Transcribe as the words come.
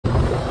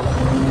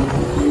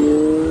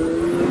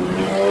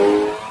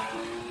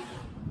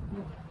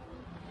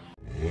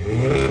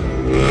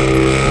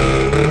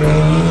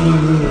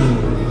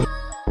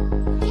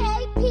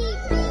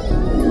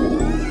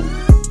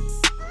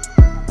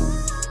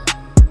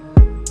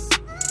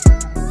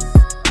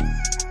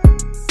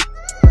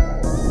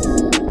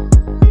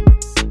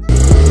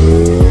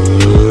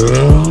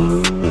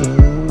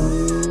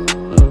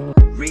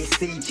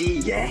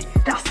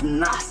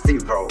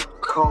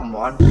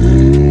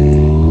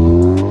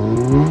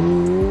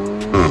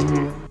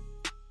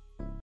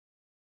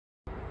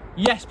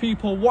Yes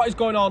people, what is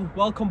going on?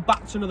 Welcome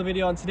back to another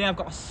video, and today I've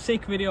got a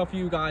sick video for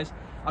you guys.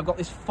 I've got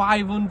this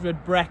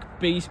 500 brake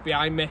beast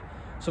behind me,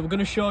 so we're going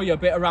to show you a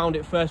bit around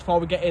it first before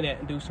we get in it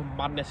and do some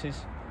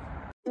madnesses.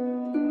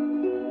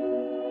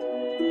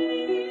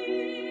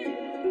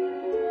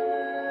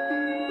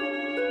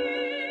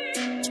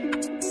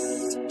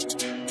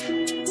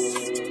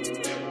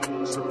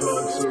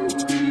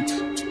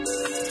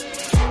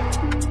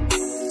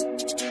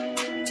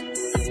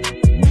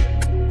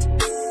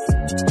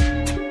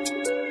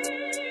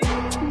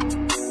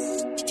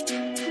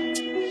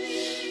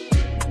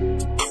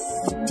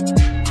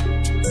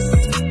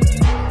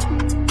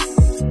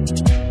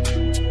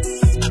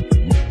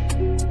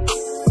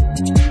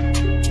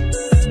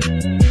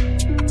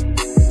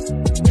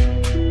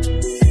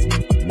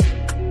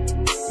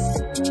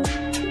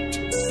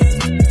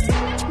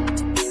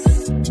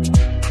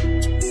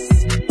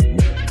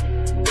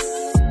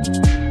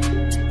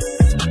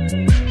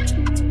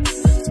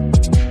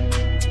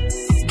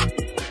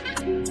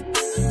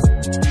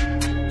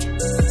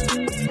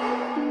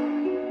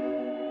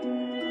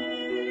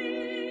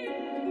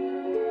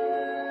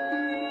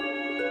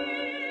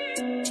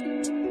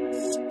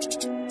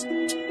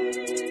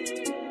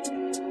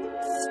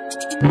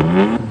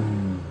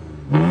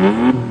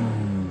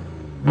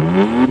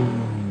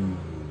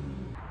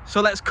 So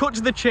let's cut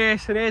to the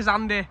chase, and here's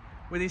Andy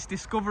with his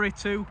Discovery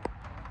 2.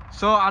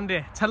 So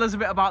Andy, tell us a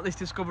bit about this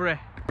Discovery.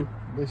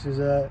 This is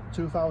a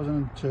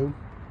 2002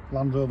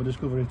 Land Rover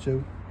Discovery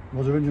 2. It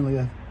was originally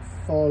a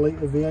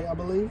 4-litre V8 I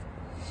believe,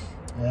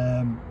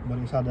 but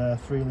it's had a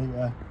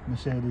 3-litre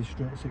Mercedes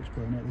straight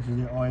 6.8. This is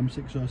the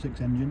Om606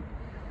 engine.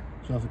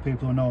 So for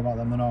people who know about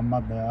them, they know how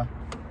mad they are.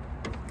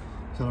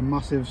 It's had a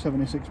massive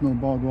 76mm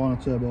Borg Warner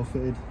turbo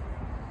fitted,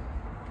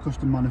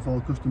 custom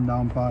manifold, custom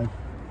downpipe,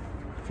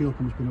 fuel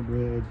pump's been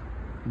upgraded,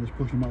 and it's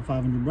pushing about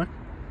 500 brake.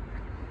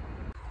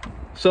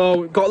 So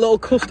we've got a little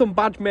custom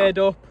badge made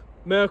up,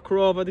 Merc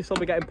Rover. This will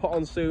be getting put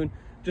on soon,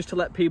 just to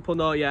let people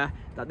know, yeah,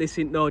 that this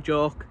ain't no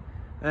joke.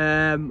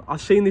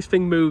 I've seen this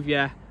thing move,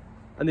 yeah,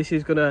 and this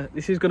is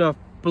gonna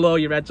blow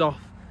your heads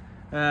off.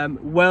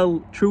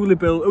 Well, truly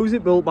built. Who's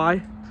it built by?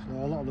 So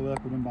a lot of the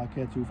work was done by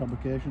K2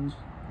 Fabrications.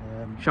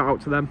 Shout out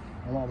to them.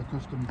 A lot of the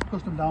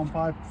custom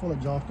downpipe, full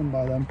exhaust done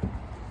by them.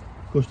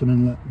 Custom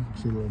inlet,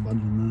 see a little badge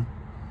in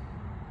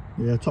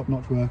there. Yeah, top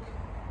notch work.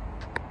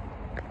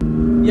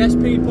 Yes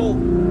people.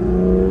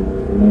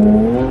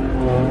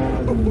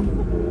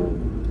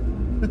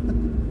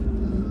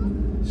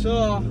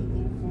 So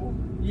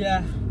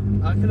yeah,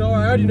 I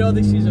already know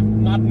this is a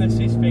madness,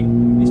 this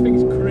thing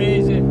is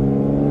crazy.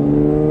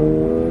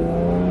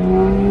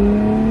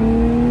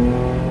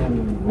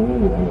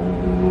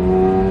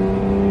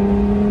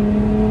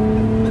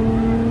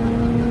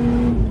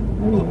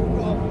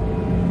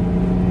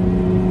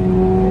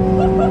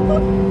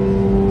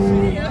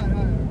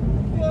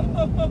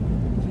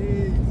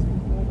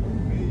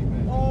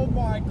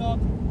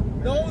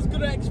 No one's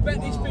gonna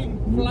expect this thing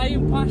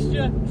flying past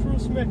you,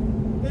 trust me,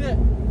 innit?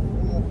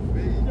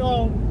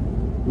 Yo.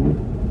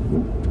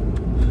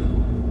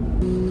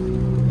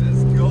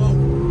 Let's go.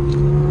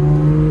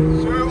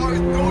 Show what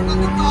he's doing on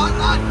the car,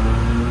 lad.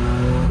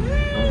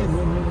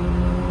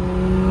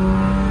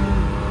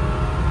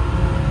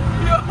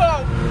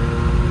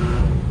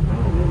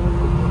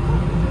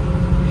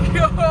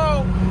 Yo.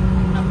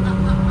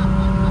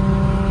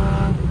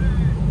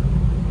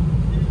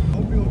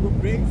 Hope you got good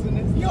brakes in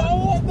it. Yo,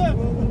 what the? I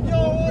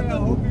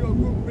hope you got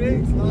good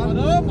brakes, lad. I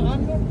know, man.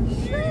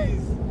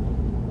 Jeez.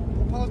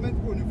 What power's meant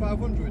to go in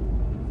 500?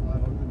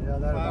 500, yeah,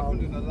 they're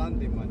 500 in a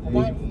landing, man. Are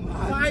About you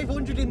mad?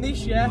 500 in this,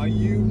 yeah? Are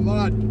you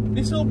mad?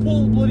 This will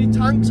pull bloody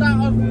tanks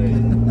out of.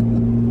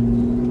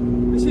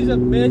 This is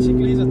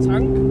basically a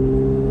tank.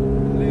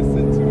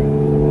 Listen to it.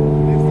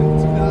 Listen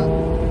to that.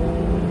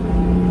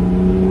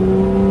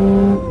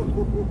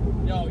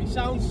 Yo, it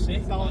sounds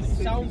sick, man. It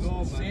sounds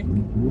sick.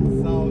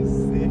 It sounds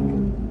sick.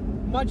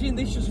 Imagine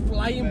this just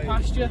flying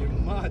past you. You're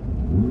mad.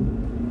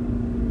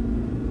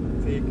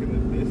 Taking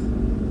at this.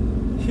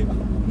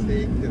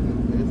 Taking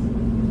at this.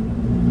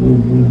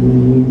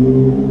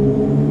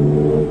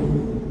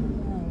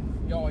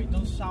 Yo, it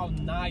does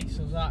sound nice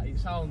as that. It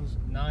sounds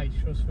nice,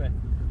 trust me.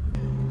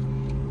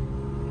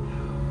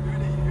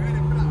 Ready for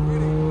that,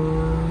 ready?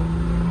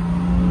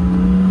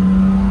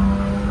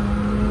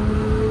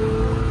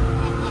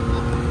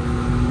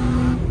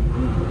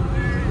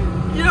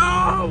 Yo!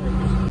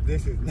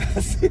 This is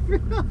nasty.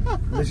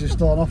 This is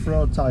still on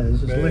off-road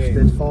tyres. It's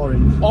lifted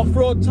 4-inch.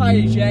 Off-road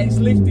tyres, yeah, it's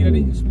lifted and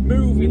it's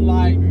moving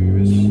like.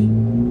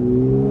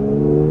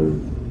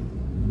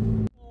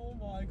 Oh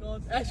my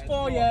god.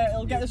 S4, yeah,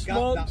 it'll get the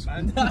smokes.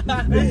 Get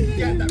that,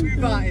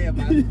 move out here,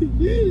 man.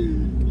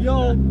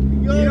 Yo.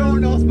 You don't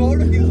know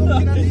smoke, he's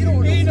looking at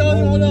you. He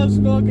don't want no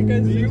smoke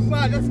against You you.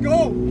 man, let's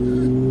go.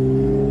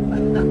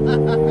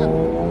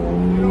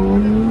 You don't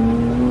want it.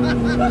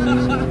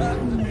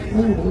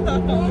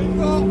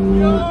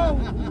 Yo.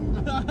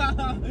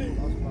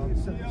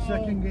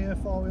 Second gear,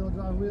 4-wheel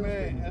drive wheels.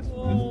 Mate, that's fuck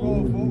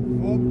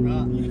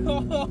that. Yo.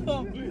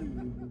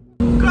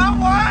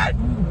 Come on!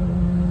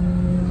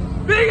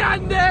 Big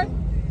Andy!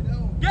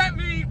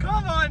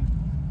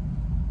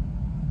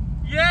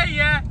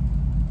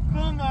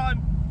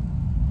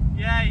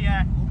 Yeah,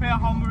 yeah. Bit of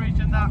hemorrhage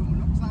and that.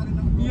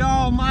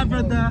 Yo, my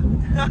brother.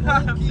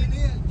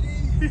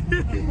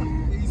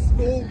 He's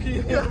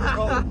smoking here,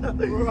 bro.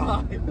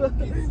 Right.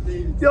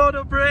 Yo,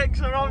 the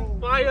brakes are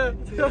on fire.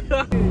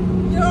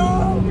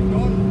 Yo!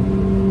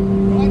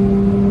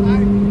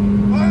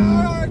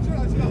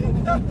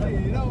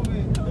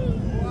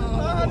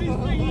 Ah, this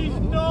thing is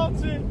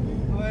naughty.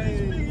 This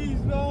thing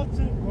is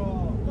naughty.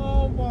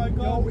 Oh my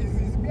god. Yo, is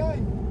this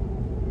behind?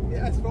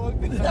 Yeah, it's fine.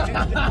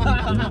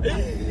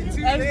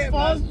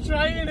 S4's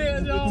trying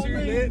it, you know what I Too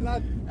mean? late,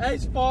 lad.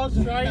 S4's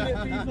trying it,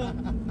 people.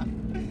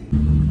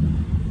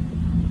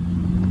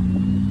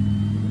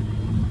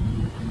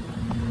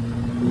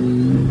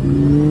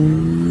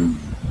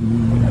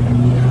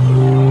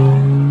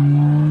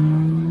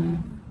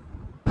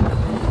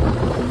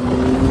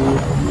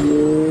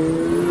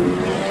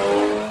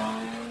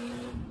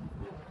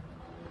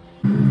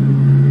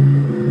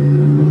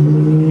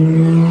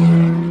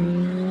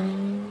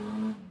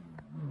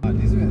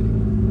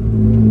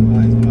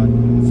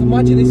 So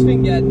imagine this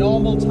thing, yeah,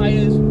 normal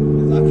tyres,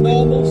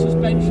 normal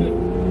suspension.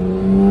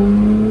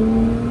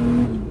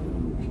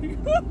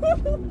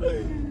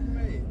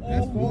 Mate,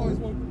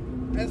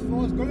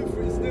 S4's going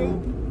for it still.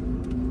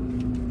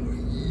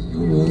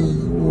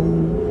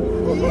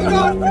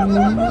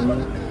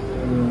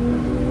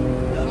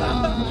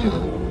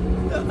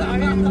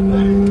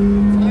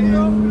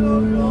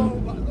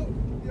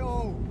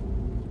 Yo,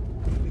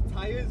 the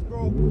tyres,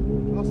 bro.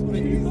 That's what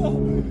it is.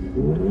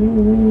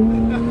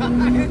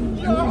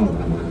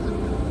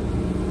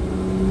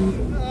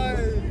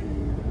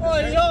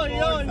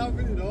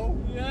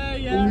 Yeah,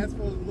 yeah.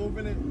 S4's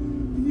loving it.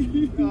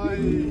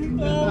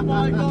 Oh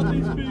my god,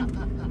 this thing.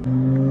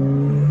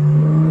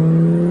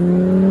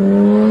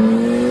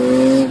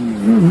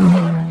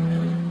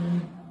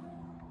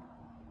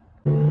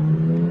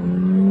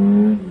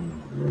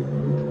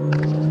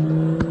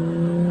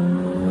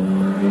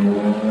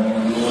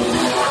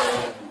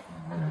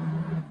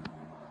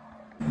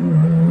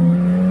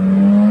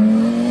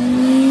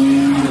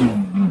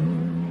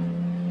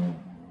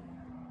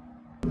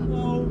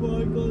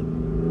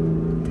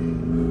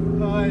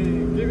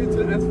 Give it to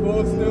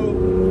S4 still.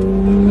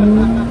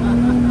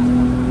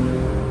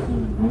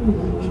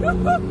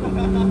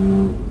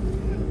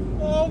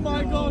 Oh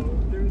my god.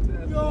 Give it to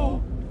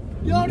S4.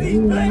 Yo, these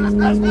brakes,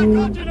 that's my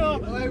god, you know.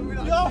 Why are we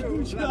not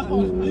Yo, sure? oh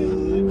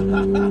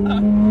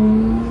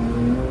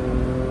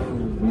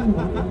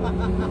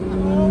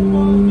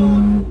my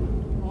god.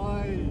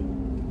 Aye.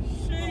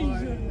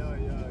 Jesus.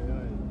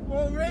 Aye.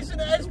 We're racing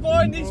the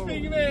S4 in this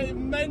thing, mate.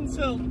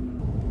 Mental.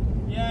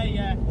 Yeah,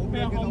 yeah.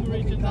 Bit of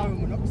hemorrhage and that.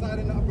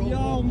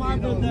 Yo, my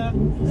brother.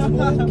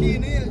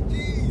 Smoking here,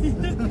 jeez.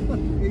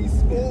 He's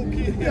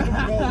smoking here,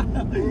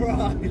 bro.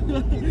 Right.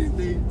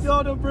 Yo,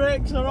 the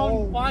brakes are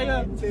on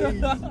fire.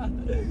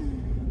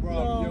 Bro,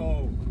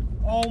 yo.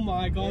 Oh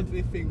my god. Let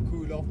this thing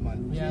cool off,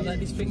 man. Yeah, let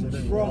this thing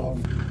Bro.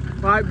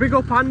 Right, big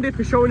up Andy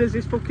for showing us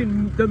this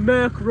fucking, the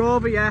Merc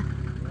Rover, yeah.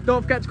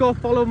 Don't forget to go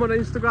follow him on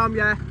Instagram,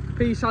 yeah.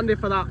 Peace, Andy,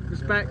 for that.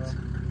 Respect.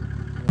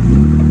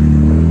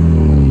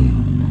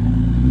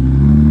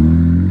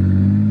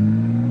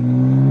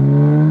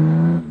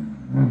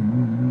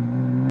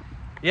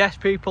 Yes,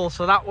 people,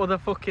 so that was the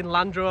fucking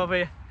Land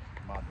Rover.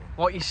 Mad.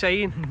 What you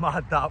saying?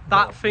 Mad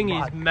That thing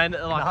is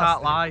mental, I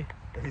can't lie.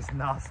 It's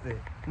nasty.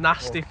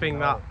 Nasty thing,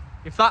 that.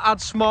 If that had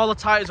smaller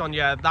tyres on,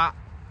 yeah, that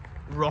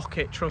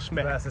rocket, trust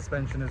me. Better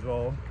suspension as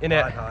well.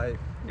 Innit? High.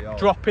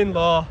 Dropping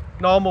low,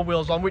 normal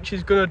wheels on, which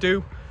is gonna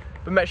do.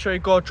 But make sure you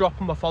go drop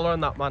them a follow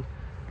on that, man.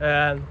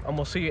 And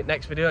we'll see you at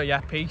next video,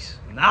 yeah, peace.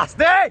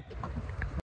 Nasty!